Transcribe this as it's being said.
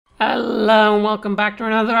Hello and welcome back to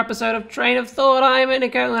another episode of Train of Thought. I'm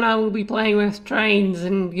Eniko and I will be playing with trains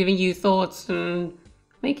and giving you thoughts and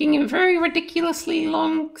making a very ridiculously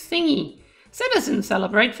long thingy. Citizens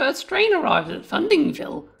celebrate first train arrives at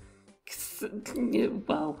Fundingville.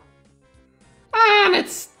 Well, and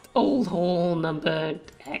it's Old Hall number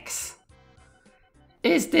X.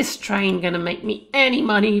 Is this train gonna make me any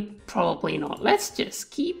money? Probably not. Let's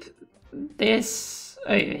just keep this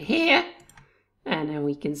over here. And then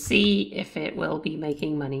we can see if it will be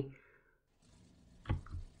making money.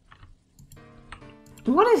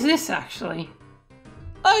 What is this actually?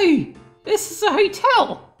 Oh, this is a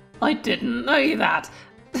hotel. I didn't know that.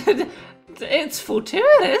 It's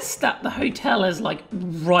fortuitous that the hotel is like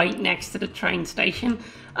right next to the train station.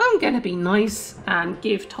 I'm gonna be nice and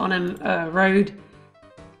give Tottenham a road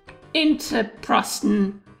into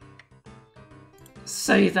Preston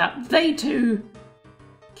so that they too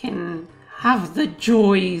can have the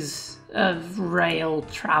joys of rail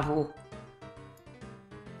travel.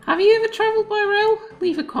 Have you ever travelled by rail?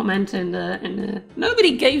 Leave a comment in the...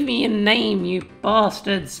 Nobody gave me a name, you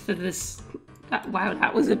bastards, for this. Wow,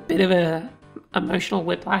 that was a bit of a emotional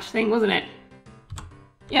whiplash thing, wasn't it?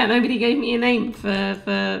 Yeah, nobody gave me a name for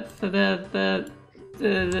the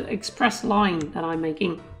express line that I'm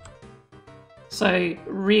making. So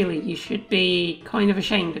really, you should be kind of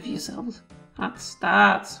ashamed of yourselves.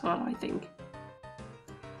 That's what I think.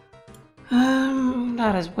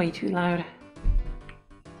 That is way too loud.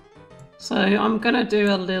 So I'm gonna do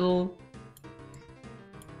a little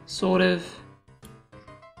sort of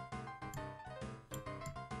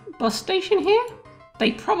bus station here.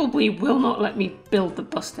 They probably will not let me build the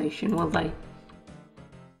bus station, will they?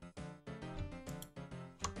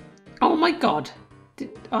 Oh my god.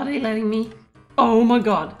 Are they letting me? Oh my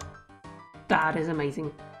god. That is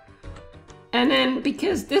amazing. And then,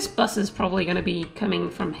 because this bus is probably going to be coming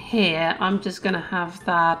from here, I'm just going to have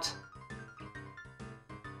that...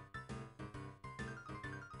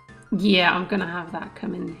 Yeah, I'm going to have that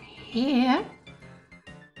come in here.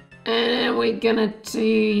 And we're going to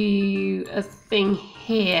do a thing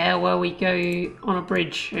here where we go on a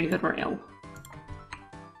bridge over the rail.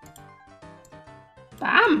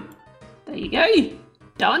 Bam! There you go.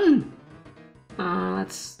 Done!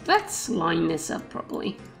 Let's line this up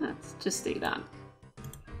properly. Let's just do that.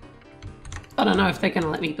 I don't know if they're going to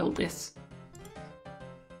let me build this.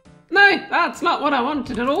 No, that's not what I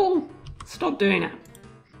wanted at all. Stop doing that.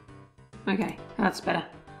 Okay, that's better.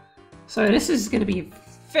 So this is going to be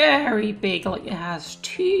very big. Like, it has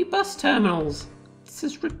 2 bus terminals. This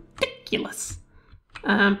is ridiculous.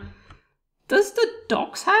 Does the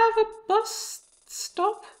docks have a bus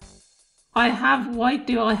stop? Why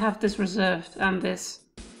do I have this reserved and this?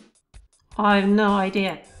 I have no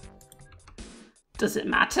idea. Does it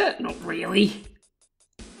matter? Not really.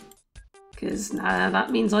 Because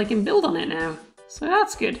that means I can build on it now. So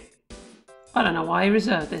that's good. I don't know why I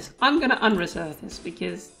reserved this. I'm going to unreserve this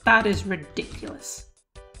because that is ridiculous.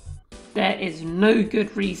 There is no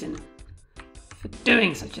good reason for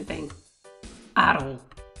doing such a thing. At all.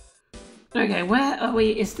 Okay, where are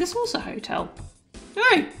we? Is this also a hotel?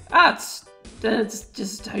 No, there's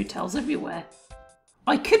just hotels everywhere.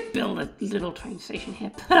 I could build a little train station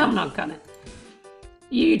here, but I'm not gonna.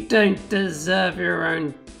 You don't deserve your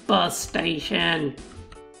own bus station.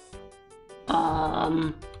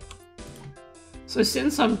 So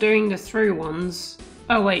since I'm doing the through ones...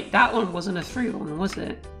 Oh wait, that one wasn't a through one, was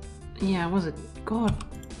it? Yeah, was it? God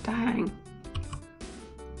dang.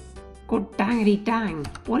 God dangity dang.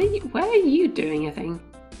 Where are you doing a thing?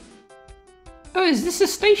 Oh, is this a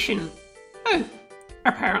station? Oh,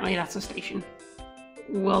 apparently that's a station.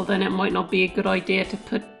 Well, then it might not be a good idea to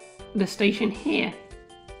put the station here.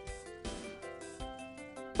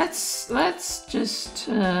 Let's just,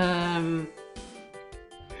 Yeah,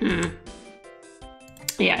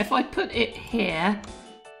 if I put it here...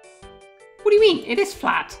 What do you mean? It is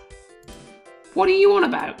flat. What are you on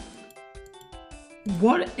about?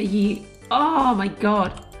 What are you... Oh my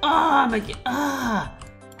god. Oh my god. Ah!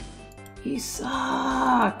 You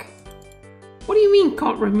suck. What do you mean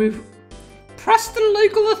can't remove... Preston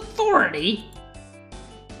Local Authority?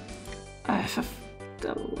 For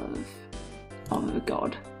the love... Oh my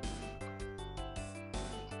god.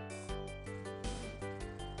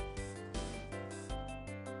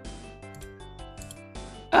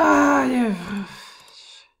 Yeah.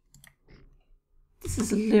 This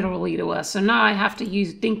is literally the worst. So now I have to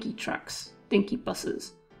use dinky trucks. Dinky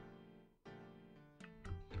buses.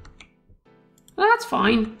 Well, that's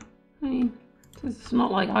fine. I mean, it's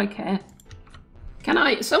not like I care. Can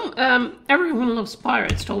I? Everyone Loves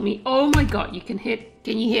Pirates told me, oh my god, you can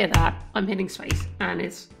you hear that? I'm hitting space, and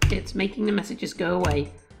it's it's making the messages go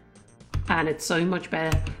away. And it's so much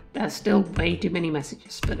better. There's still way too many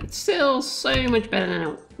messages, but it's still so much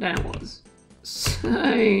better than it was. So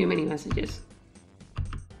many messages.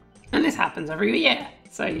 And this happens every year.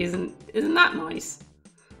 So isn't that nice?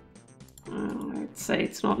 I'd say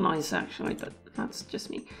it's not nice actually, but that's just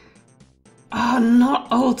me. Oh,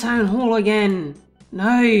 not Old Town Hall again.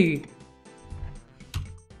 No.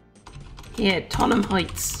 Here, Tonham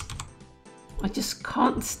Heights. I just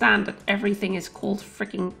can't stand that everything is called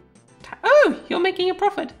freaking... Oh, you're making a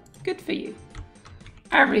profit. Good for you.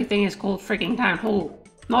 Everything is called freaking Town Hall.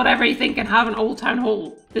 Not everything can have an Old Town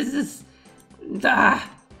Hall. This is...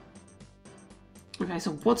 Okay,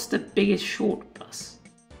 so what's the biggest short bus?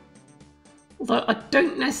 Although I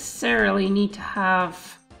don't necessarily need to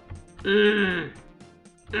have... I'd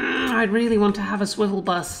really want to have a swivel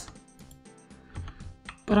bus.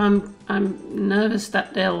 But I'm nervous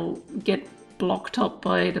that they'll get blocked up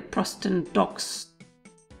by the Preston Docks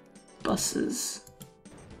buses.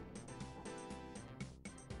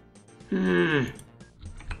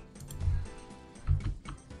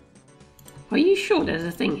 Are you sure there's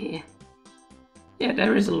a thing here? Yeah,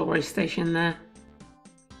 there is a lorry station there.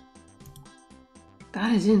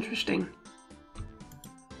 That is interesting.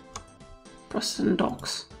 Preston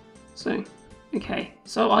Docks. So, okay.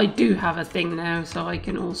 So I do have a thing now, so I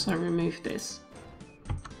can also remove this.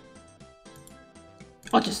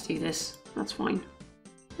 I'll just do this. That's fine.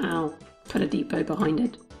 I'll put a depot behind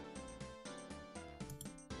it.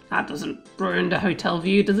 That doesn't ruin the hotel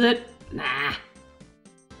view, does it? Nah.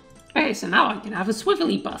 Okay, so now I can have a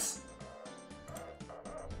swivelly bus.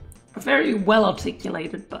 A very well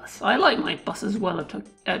articulated bus. I like my buses well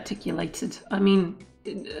articulated. I mean,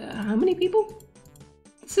 how many people?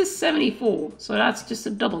 This is 74, so that's just a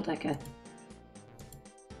double-decker.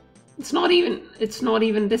 It's not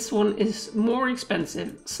even this one is more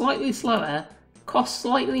expensive, slightly slower, costs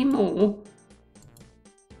slightly more,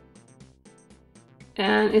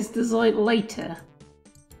 and is designed later.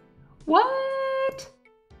 What?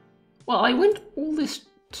 Well, I went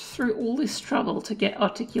through all this trouble to get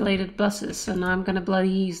articulated buses, so now I'm gonna bloody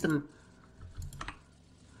use them.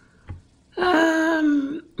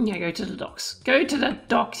 Yeah, go to the docks. Go to the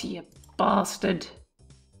docks, you bastard.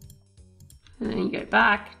 And then you go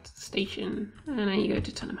back to the station, and then you go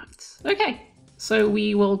to Tonham Heights. Okay, so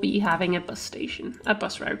we will be having a bus station, a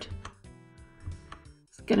bus route.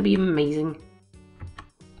 It's gonna be amazing.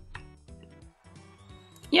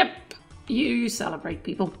 Yep, you celebrate,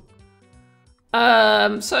 people.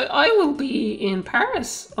 So I will be in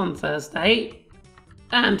Paris on Thursday,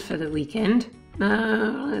 and for the weekend.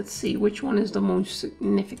 Now, let's see, which one is the most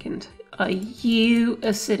significant? Are you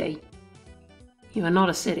a city? You are not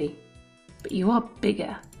a city, but you are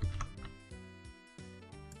bigger.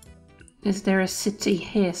 Is there a city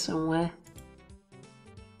here somewhere?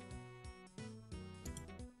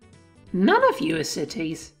 None of you are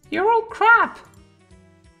cities. You're all crap.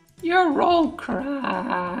 You're all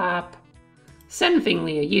crap.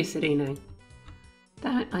 Senfingley, are you a city now?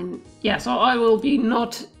 Yeah, so I will be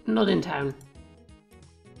not in town.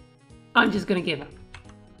 I'm just gonna give up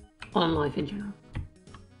on life in general.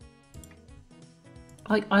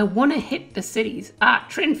 Like, I want to hit the cities.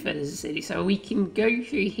 Trinford is a city, so we can go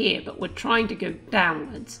through here, but we're trying to go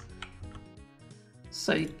downwards.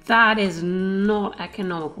 So that is not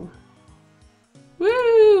economical.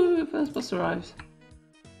 Woo! First bus arrives.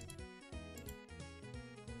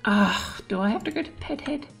 Do I have to go to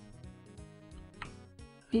Pedhead? I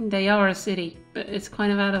mean, they are a city, but it's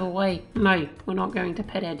kind of out of the way. No, we're not going to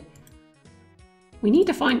Pedhead. We need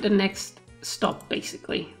to find the next stop,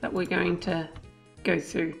 basically, that we're going to go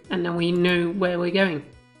through, and then we know where we're going.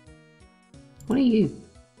 What are you?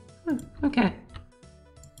 Oh, okay.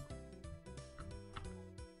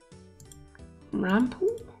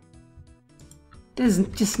 Rampool? There's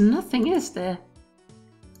just nothing, is there?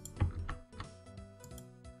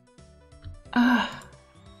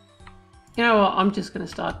 You know what? I'm just going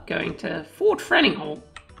to start going to Fort Frenninghall.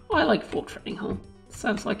 Oh, I like Fort Frenninghall.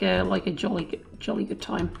 Sounds like a jolly good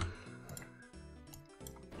time.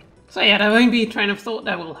 So yeah, there won't be a train of thought.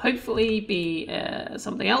 There will hopefully be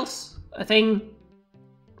something else, a thing.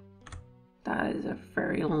 That is a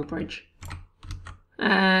very long bridge.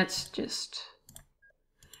 Let's just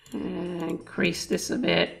increase this a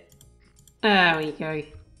bit. There we go.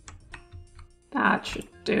 That should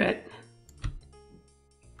do it.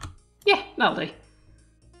 Yeah, that'll do.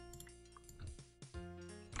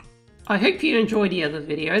 I hope you enjoyed the other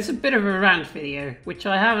video. It's a bit of a rant video, which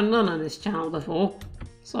I haven't done on this channel before.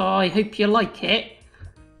 So I hope you like it.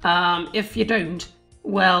 If you don't,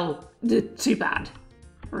 well, too bad,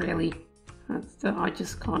 really. I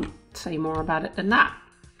just can't say more about it than that.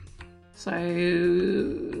 So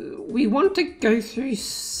we want to go through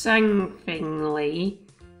Sangfingli,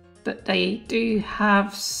 but they do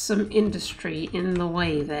have some industry in the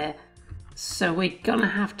way there. So we're gonna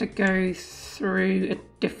have to go through a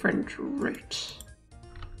different route.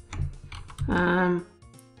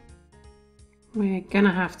 We're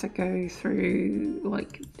gonna have to go through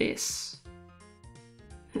like this.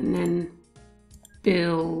 And then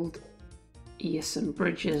build some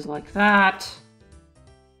bridges like that.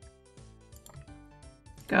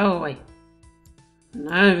 Go away.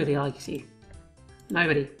 Nobody likes you.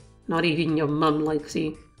 Nobody. Not even your mum likes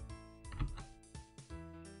you.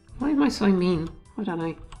 Why am I so mean? I don't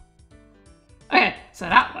know. Okay, so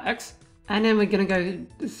that works. And then we're gonna go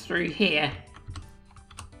through here.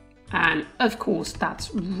 And of course that's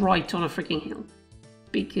right on a freaking hill.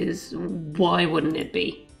 Because why wouldn't it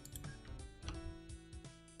be?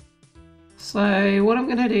 So what I'm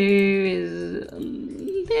gonna do is a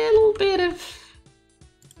little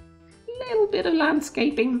bit of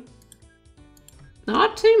landscaping.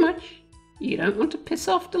 Not too much. You don't want to piss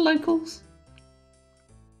off the locals.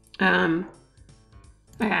 Okay,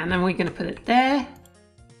 and then we're gonna put it there.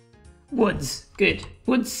 Woods, good.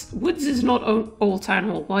 Woods is not Old Town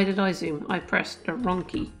Hall. Why did I zoom? I pressed the wrong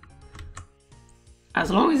key.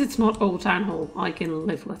 As long as it's not Old Town Hall, I can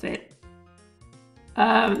live with it.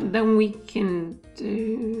 Then we can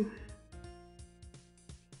do...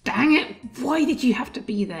 Dang it! Why did you have to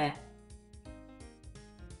be there?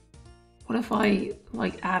 What if I,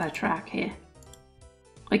 like, add a track here?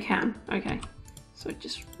 I can, okay. So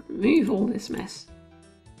just remove all this mess.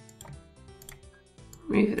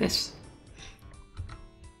 Remove this.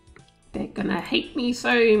 They're gonna hate me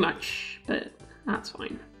so much, but that's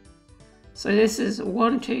fine. So this is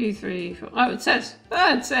 1, 2, 3, 4. Oh, it says.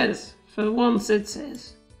 Oh, it says. For once, it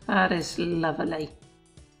says. That is lovely.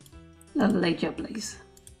 Lovely jubblies.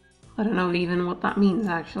 I don't know even what that means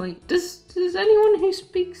actually. Does anyone who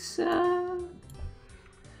speaks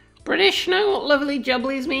British know what lovely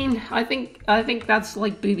jubblies mean? I think that's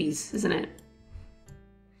like boobies, isn't it?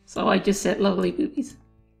 So I just said lovely boobies,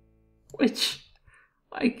 which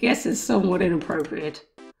I guess is somewhat inappropriate.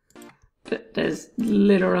 But there's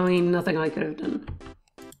literally nothing I could have done.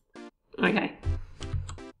 Okay.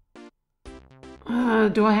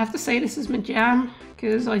 Do I have to say this is my jam?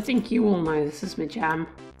 Because I think you all know this is my jam.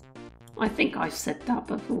 I think I've said that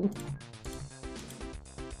before.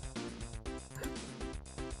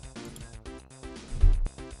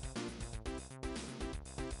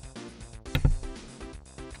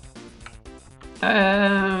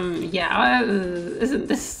 Yeah, isn't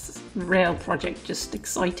this rail project just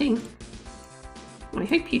exciting? I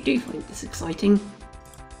hope you do find this exciting,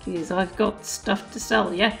 because I've got stuff to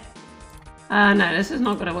sell, yeah? No, this is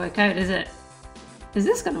not going to work out, is it? Is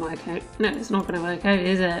this going to work out? No, it's not going to work out,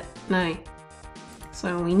 is it? No.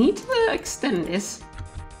 So we need to extend this,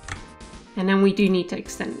 and then we do need to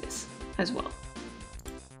extend this as well.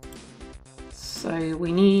 So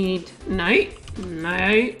we need... No.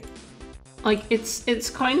 Like, it's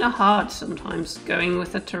kind of hard sometimes going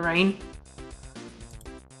with the terrain.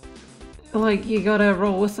 Like, you gotta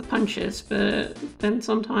roll with the punches, but then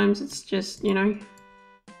sometimes it's just, you know...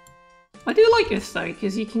 I do like this though,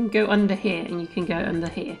 because you can go under here and you can go under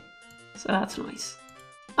here. So that's nice.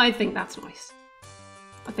 I think that's nice.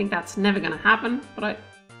 I think that's never gonna happen, but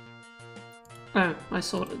I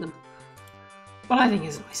sorted them. But I think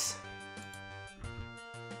it's nice.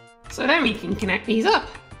 So then we can connect these up,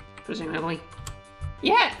 presumably.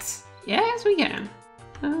 Yes! Yes, we can.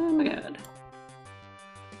 Oh my god.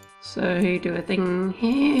 So do a thing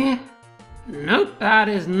here. Nope, that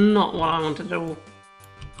is not what I want to do.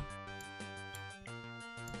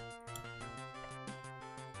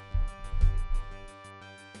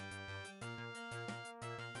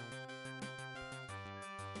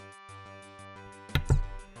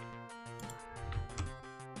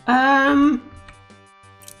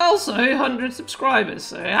 Also 100 subscribers,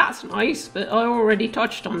 so that's nice, but I already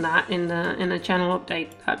touched on that in the channel update.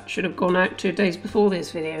 That should have gone out 2 days before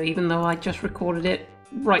this video, even though I just recorded it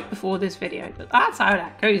right before this video. But that's how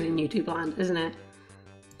that goes in YouTube land, isn't it?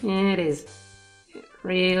 Yeah, it is. It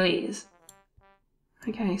really is.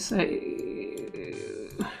 Okay, so do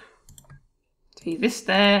this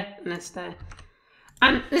there and this there.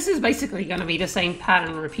 And this is basically going to be the same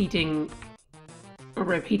pattern repeating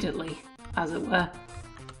repeatedly, as it were,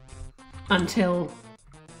 until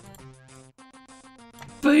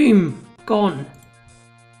boom, gone.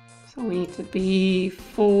 So we need to be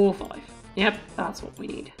 4, 5. Yep, that's what we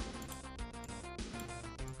need.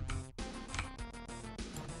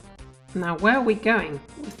 Now where are we going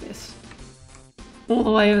with this? all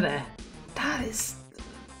the way over there. That is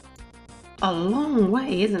a long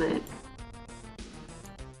way, isn't it?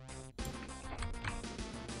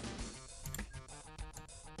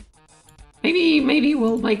 Maybe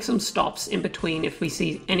we'll make some stops in between if we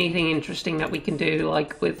see anything interesting that we can do,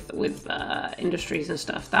 like with industries and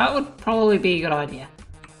stuff. That would probably be a good idea.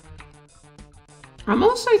 I'm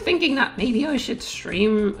also thinking that maybe I should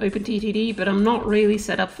stream OpenTTD, but I'm not really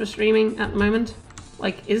set up for streaming at the moment.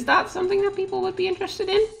 Like, is that something that people would be interested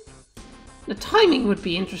in? The timing would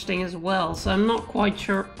be interesting as well, so I'm not quite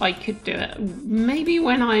sure I could do it. Maybe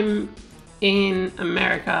when I'm in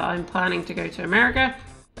America, I'm planning to go to America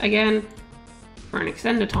again for an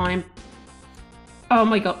extended time. Oh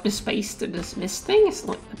my god, the space to dismiss thing is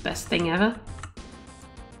like the best thing ever.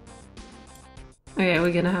 Okay,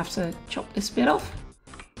 we're gonna have to chop this bit off.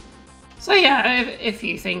 So yeah, if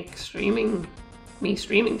you think me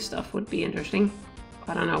streaming stuff would be interesting,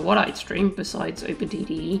 I don't know what I'd stream besides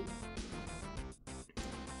OpenTTD.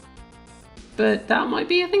 But that might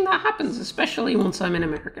be a thing that happens, especially once I'm in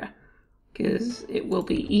America, because it will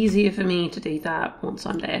be easier for me to do that once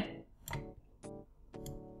I'm there.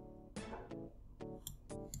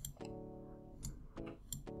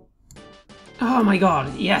 Oh my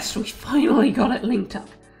god, yes, we finally got it linked up.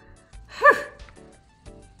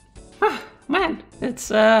 Ah, man, it's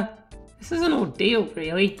this is an ordeal,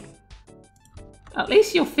 really. At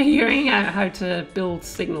least you're figuring out how to build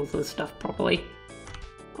signals and stuff properly,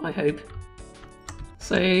 I hope.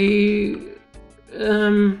 So,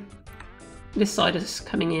 this side is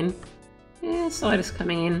coming in. Yeah, this side is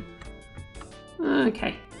coming in.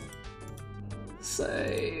 Okay. So,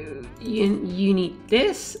 you need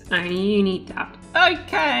this, and you need that.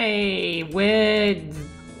 Okay, we're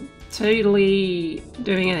totally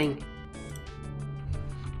doing a thing.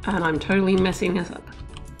 And I'm totally messing this up.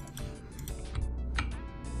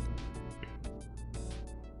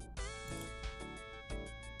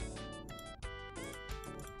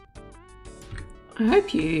 I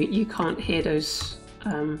hope you can't hear those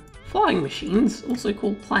flying machines, also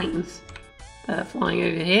called planes, that are flying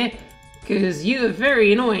over here, because you are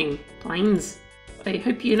very annoying, planes. I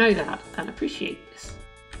hope you know that and appreciate this.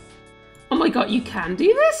 Oh my god, you can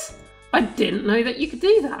do this? I didn't know that you could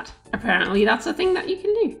do that. Apparently that's a thing that you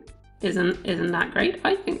can do. Isn't that great?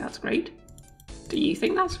 I think that's great. Do you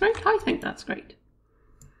think that's great? I think that's great.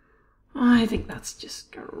 I think that's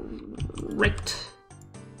just great.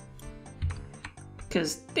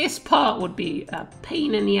 Because this part would be a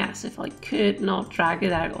pain in the ass if I could not drag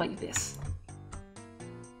it out like this.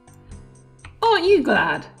 Aren't you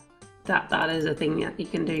glad that that is a thing that you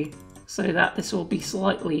can do, so that this will be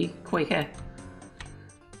slightly quicker?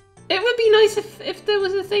 It would be nice if there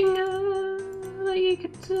was a thing that you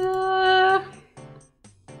could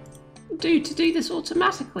do to do this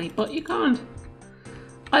automatically, but you can't.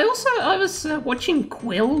 I was watching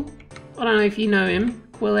Quill. I don't know if you know him,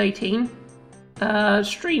 Quill18.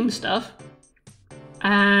 Stream stuff,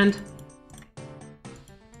 and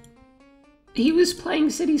he was playing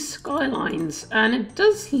City Skylines, and it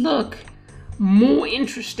does look more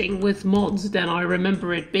interesting with mods than I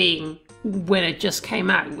remember it being when it just came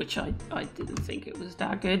out, which I didn't think it was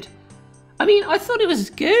that good. I mean, I thought it was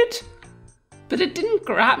good, but it didn't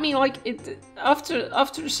grab me. Like, it after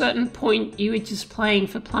a certain point you were just playing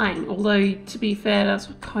for playing, although to be fair that's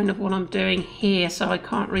kind of what I'm doing here, so I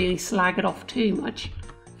can't really slag it off too much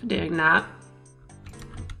for doing that.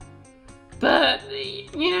 But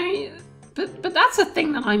you know, but that's a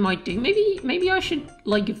thing that I might do. Maybe I should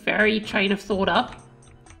like vary train of thought up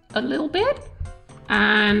a little bit,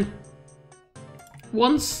 and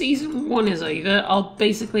once season 1 is over I'll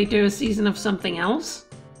basically do a season of something else.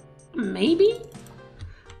 Maybe?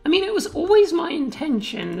 I mean, it was always my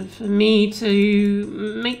intention for me to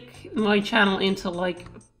make my channel into like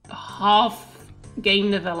half game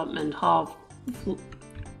development,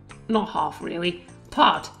 not half really,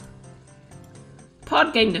 part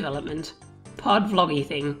game development, part vloggy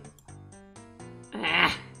thing.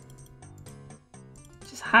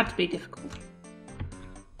 Just had to be difficult.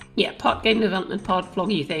 Yeah, part game development, part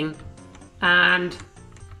vloggy thing, and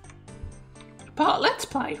part Let's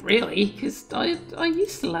Play, really, because I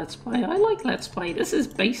used to Let's Play. I like Let's Play. This is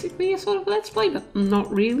basically a sort of Let's Play, but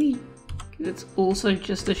not really, because it's also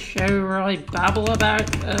just a show where I babble about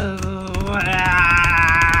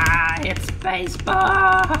it's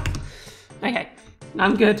baseball. Okay,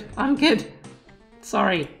 I'm good. I'm good.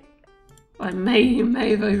 Sorry, I may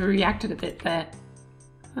have overreacted a bit there.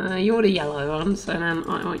 You're the yellow one, so then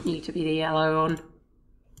I want you to be the yellow one.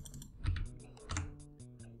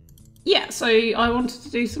 Yeah, so I wanted to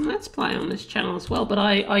do some Let's Play on this channel as well, but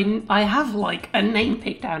I have like a name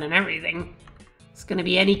picked out and everything. It's going to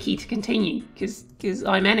be any key to continue, because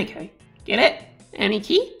I'm Eniko. Get it? Any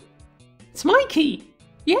key? It's my key.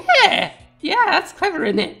 Yeah! Yeah, that's clever,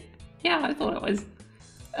 isn't it? Yeah, I thought it was.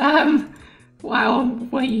 Wow,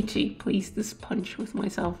 I'm way too pleased this punch with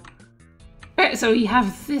myself. Okay, so we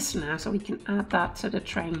have this now, so we can add that to the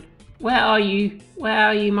train. Where are you? Where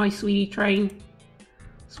are you, my sweetie train?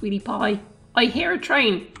 Sweetie pie. I hear a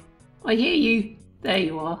train. I hear you. There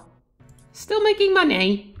you are. Still making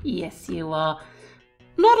money? Yes, you are.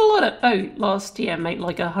 Not a lot of... Oh, last year made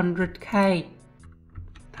like 100k.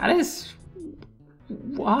 That is...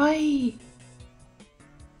 Why?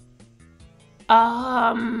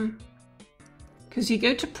 Because you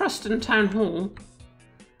go to Preston Town Hall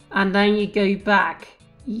and then you go back.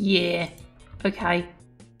 Yeah. Okay.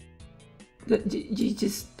 You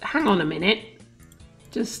just... Hang on a minute.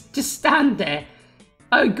 Just stand there.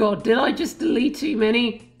 Oh god, did I just delete too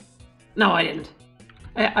many? No, I didn't.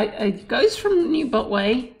 It goes from New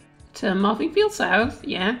Botway to Marthingfield South,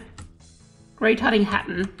 yeah. Great Hutting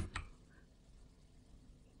Hatton.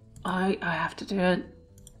 I have to do it.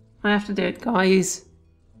 I have to do it, guys.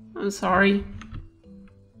 I'm sorry.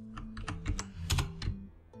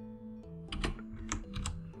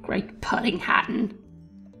 Great Putting Hatton.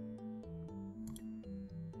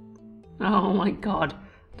 Oh my god,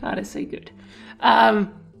 that is so good.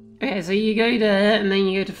 Okay, so you go there, and then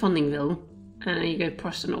you go to Fundingville, and then you go to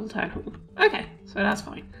Preston Old Town Hall. Okay, so that's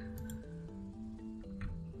fine.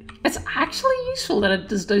 It's actually useful that it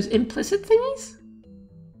does those implicit thingies.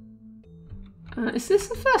 Is this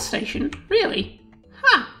the first station? Really?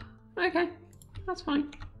 Huh. Okay, that's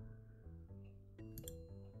fine.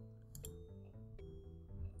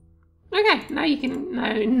 Okay, now you can...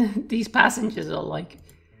 Now these passengers are like,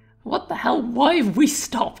 what the hell? Why have we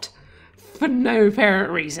stopped? For no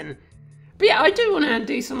apparent reason. But yeah, I do want to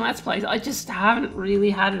do some Let's Plays. I just haven't really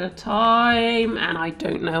had the time, and I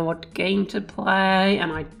don't know what game to play,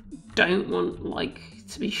 and I don't want, like,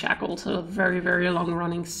 to be shackled to a very, very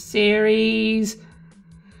long-running series.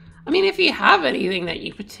 I mean, if you have anything that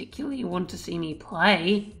you particularly want to see me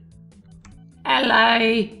play,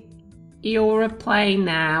 hello, you're a play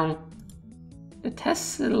now. The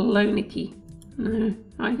Thessaloniki. No,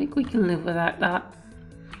 I think we can live without that.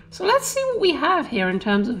 So let's see what we have here in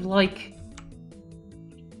terms of, like,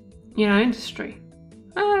 you know, industry.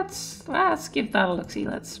 Let's give that a look-see.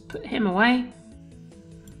 Let's put him away.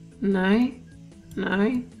 No.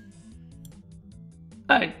 No.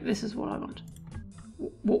 Oh, this is what I want.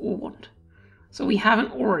 What we want. So we have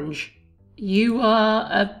an orange. You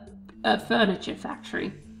are a furniture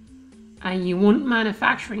factory. And you want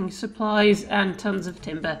manufacturing supplies and tons of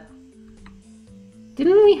timber.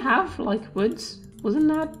 Didn't we have, like, woods? Wasn't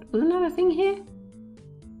that a thing here?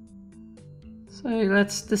 So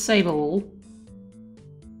let's disable all.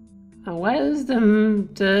 And where's the...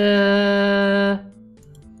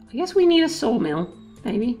 I guess we need a sawmill,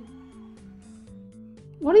 maybe.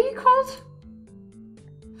 What are you called?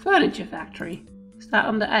 Furniture factory. Is that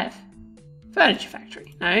under F? Furniture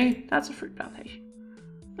factory. No, that's a fruit plantation.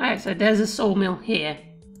 Okay, so there's a sawmill here.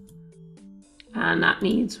 And that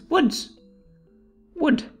needs woods.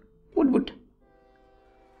 Wood. Wood.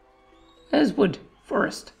 There's wood.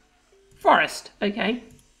 Forest. Forest, okay.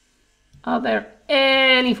 Are there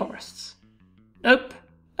any forests? Nope.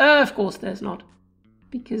 Of course there's not.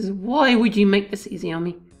 Because why would you make this easy on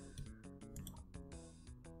me?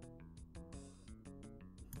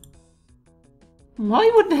 Why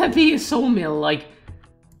would there be a sawmill, like,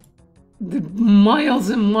 miles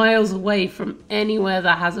and miles away from anywhere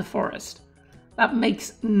that has a forest? That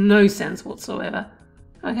makes no sense whatsoever.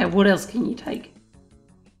 Okay, what else can you take?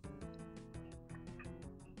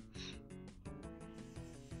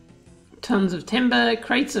 Tons of timber,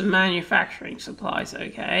 crates of manufacturing supplies.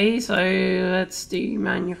 Okay, so let's do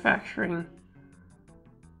manufacturing.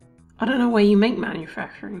 I don't know where you make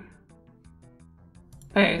manufacturing.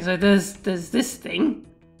 Okay, so there's this thing.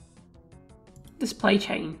 Display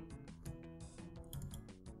chain.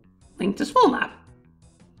 Link to small map.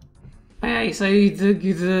 Okay, so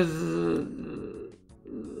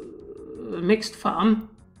the mixed farm,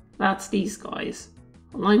 that's these guys.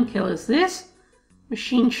 Lime kill is this.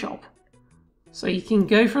 Machine shop. So you can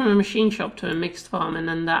go from a machine shop to a mixed farm, and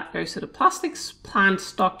then that goes to the plastics plant,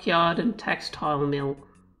 stockyard, and textile mill.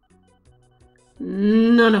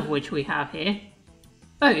 None of which we have here.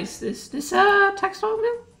 Oh, is this a textile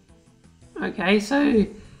mill? Okay, so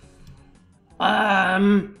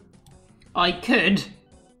I could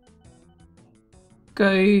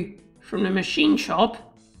go from the machine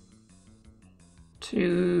shop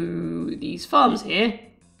to these farms here,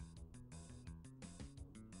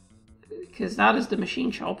 because that is the machine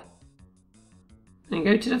shop. and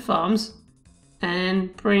go to the farms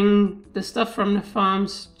and bring the stuff from the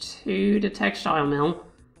farms to the textile mill.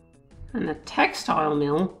 And the textile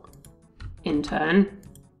mill, in turn,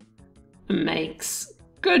 makes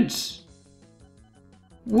goods,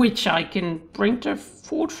 which I can bring to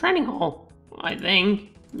Fort Training Hall, I think.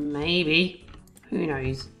 Maybe. Who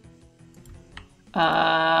knows?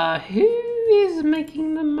 Who is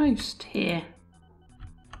making the most here?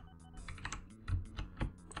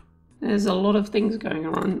 There's a lot of things going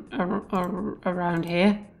on around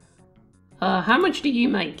here. How much do you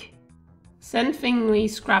make? Send Fingley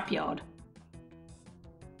Scrapyard.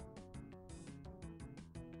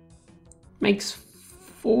 Makes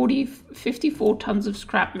 54 tons of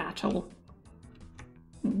scrap metal,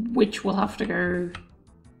 which will have to go.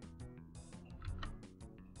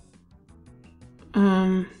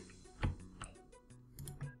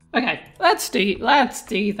 Okay, let's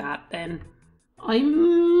do that then. I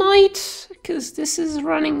might, because this is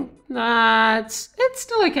running. It's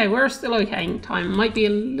still okay. We're still okay in time. Might be a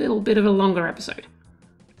little bit of a longer episode,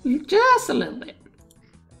 just a little bit.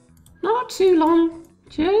 Not too long,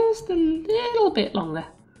 just a little bit longer.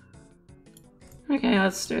 Okay,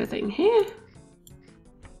 let's do a thing here,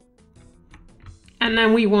 and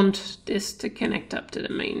then we want this to connect up to the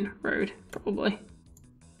main road, probably.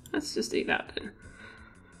 Let's just do that then.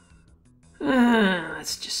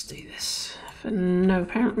 Let's just do this for no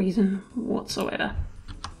apparent reason whatsoever.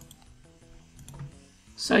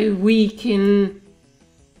 So we can...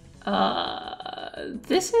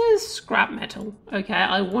 this is scrap metal. Okay,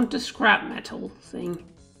 I want a scrap metal thing.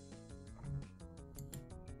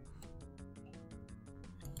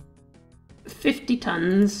 $50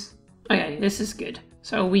 tons. Okay, this is good.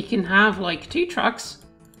 So we can have like 2 trucks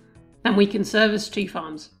and we can service 2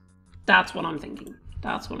 farms. That's what I'm thinking.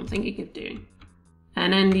 That's what I'm thinking of doing.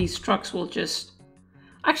 And then these trucks will just...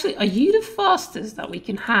 Actually, are you the fastest that we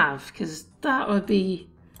can have? Because that would be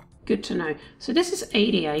good to know. So this is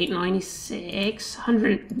 88, 96,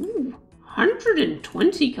 100... Ooh,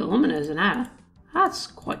 120 kilometers an hour. That's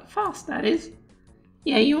quite fast, that is.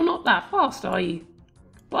 Yeah, you're not that fast, are you?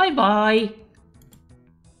 Bye-bye.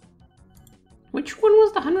 Which one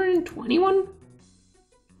was the 121?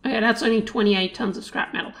 Okay, that's only 28 tons of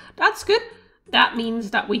scrap metal. That's good. That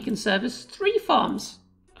means that we can service 3 farms.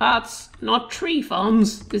 That's not 3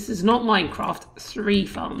 farms. This is not Minecraft. 3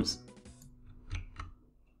 farms.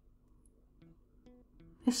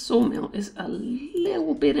 This sawmill is a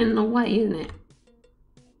little bit in the way, isn't it?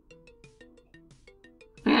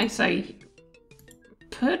 Okay, so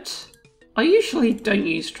put... I usually don't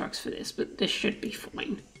use trucks for this, but this should be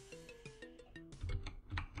fine.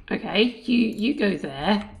 Okay, you go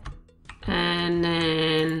there, and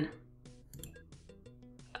then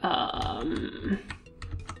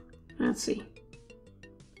let's see.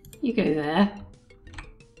 You go there,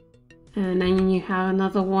 and then you have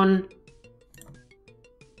another one.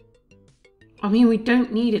 I mean, we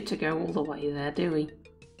don't need it to go all the way there, do we?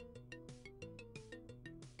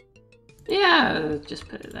 Yeah, just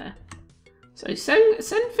put it there. So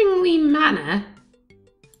Fingley Manor.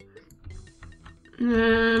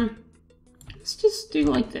 Let's just do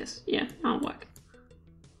like this. Yeah, that'll work.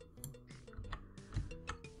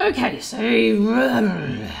 Okay, so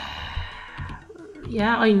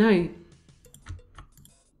yeah, I know.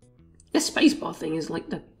 This spacebar thing is like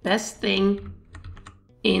the best thing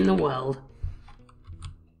in the world.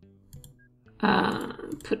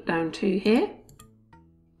 Put down 2 here.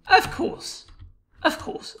 Of course. Of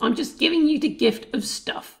course. I'm just giving you the gift of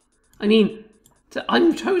stuff. I mean,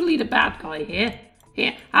 I'm totally the bad guy here.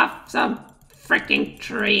 Here, have some freaking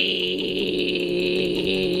trees.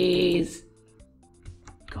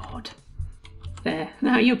 God. There.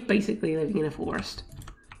 Now you're basically living in a forest.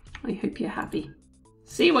 I hope you're happy.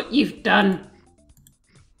 See what you've done.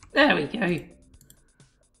 There we go.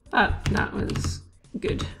 That was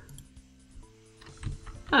good.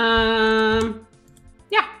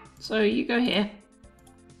 Yeah. So you go here.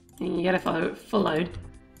 And you get a full load.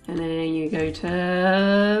 And then you go to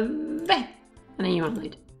there. And then you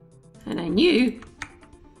unload. And then you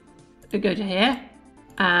go to here.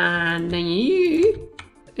 And then you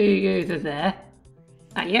go to there.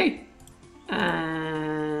 And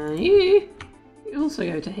you also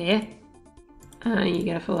go to here. And you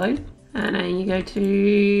get a full load. And then you go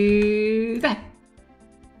to there.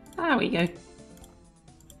 There we go.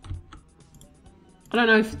 I don't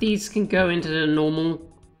know if these can go into the normal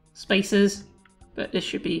spaces, but this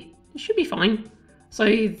should be fine. So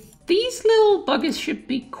these little buggers should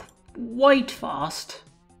be quite fast,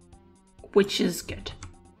 which is good.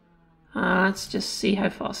 Let's just see how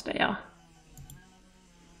fast they are.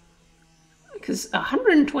 because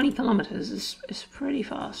 120 kilometers is pretty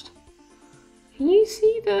fast. Can you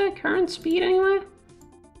see the current speed anywhere?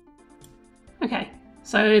 Okay,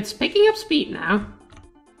 so it's picking up speed now.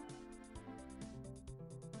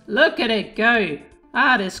 Look at it go.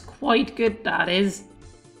 That is quite good, that is.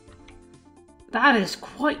 That is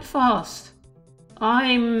quite fast.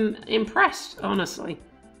 I'm impressed, honestly.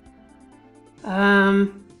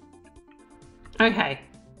 Okay.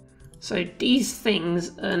 So these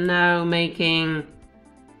things are now making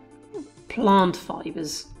plant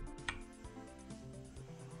fibers.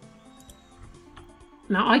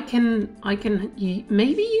 Now I can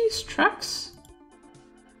maybe use trucks,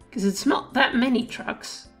 because it's not that many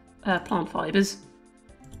trucks, plant fibers.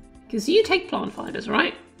 Because you take plant fibers,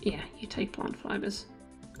 right? Yeah, you take plant fibers.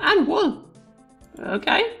 And wool.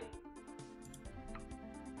 Okay.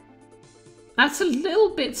 That's a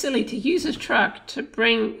little bit silly to use a truck to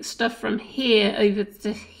bring stuff from here over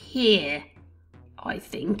to here, I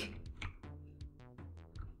think.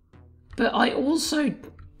 But I also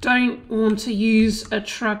don't want to use a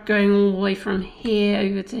truck going all the way from here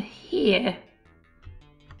over to here.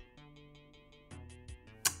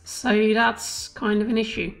 So that's kind of an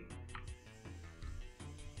issue.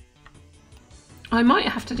 I might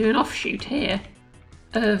have to do an offshoot here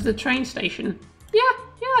of the train station. Yeah,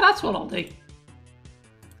 that's what I'll do.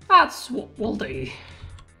 That's what we'll do.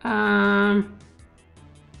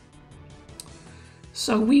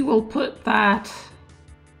 So we will put that...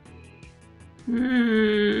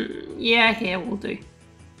 yeah, here we'll do.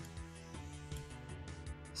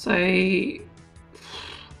 So...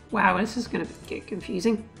 wow, this is going to get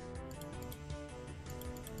confusing.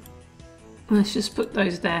 Let's just put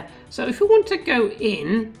those there. So if we want to go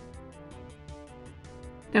in,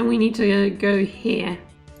 then we need to go here.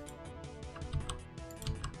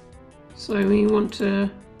 So we want to...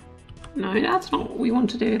 no, that's not what we want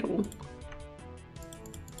to do at all.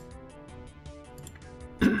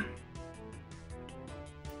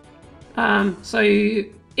 So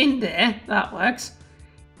in there, that works.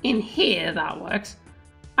 In here, that works.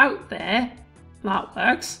 Out there, that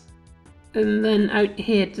works. And then out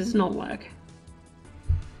here does not work.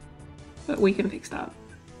 But we can fix that.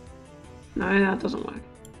 No, that doesn't work.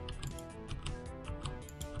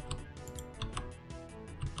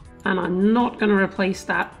 And I'm not going to replace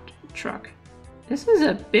that truck. This is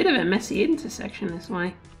a bit of a messy intersection this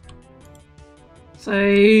way. So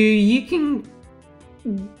you can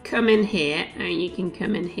come in here, and you can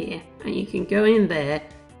come in here, and you can go in there,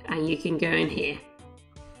 and you can go in here.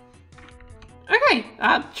 Okay,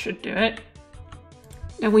 that should do it.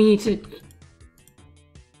 Now we need to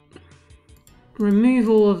remove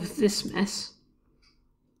all of this mess.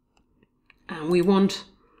 And we want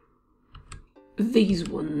these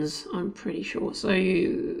ones, I'm pretty sure. So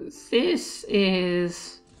this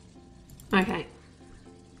is... okay.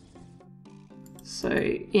 So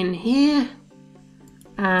in here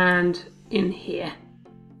and in here.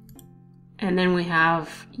 And then we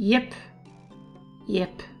have yep,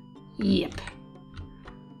 yep, yep.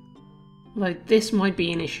 Like, this might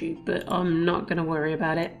be an issue, but I'm not gonna worry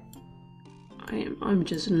about it. I'm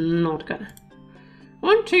just not gonna.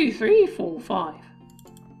 1, 2, 3, 4, 5.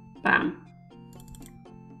 Bam.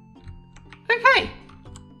 Okay.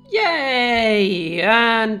 Yay!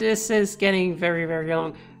 And this is getting very, very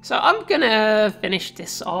long. So I'm gonna finish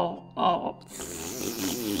this all.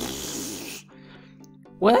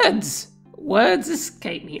 Words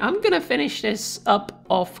escape me. I'm gonna finish this up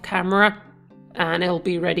off camera, and it'll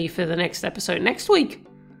be ready for the next episode next week.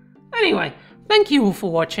 Anyway, thank you all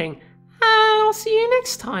for watching, and I'll see you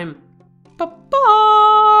next time.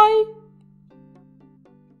 Bye-bye!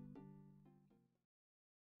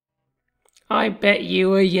 I bet you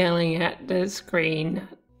were yelling at the screen.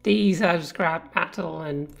 These have scrap metal,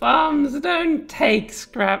 and farms don't take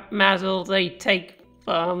scrap metal, they take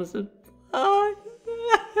farms. Bye.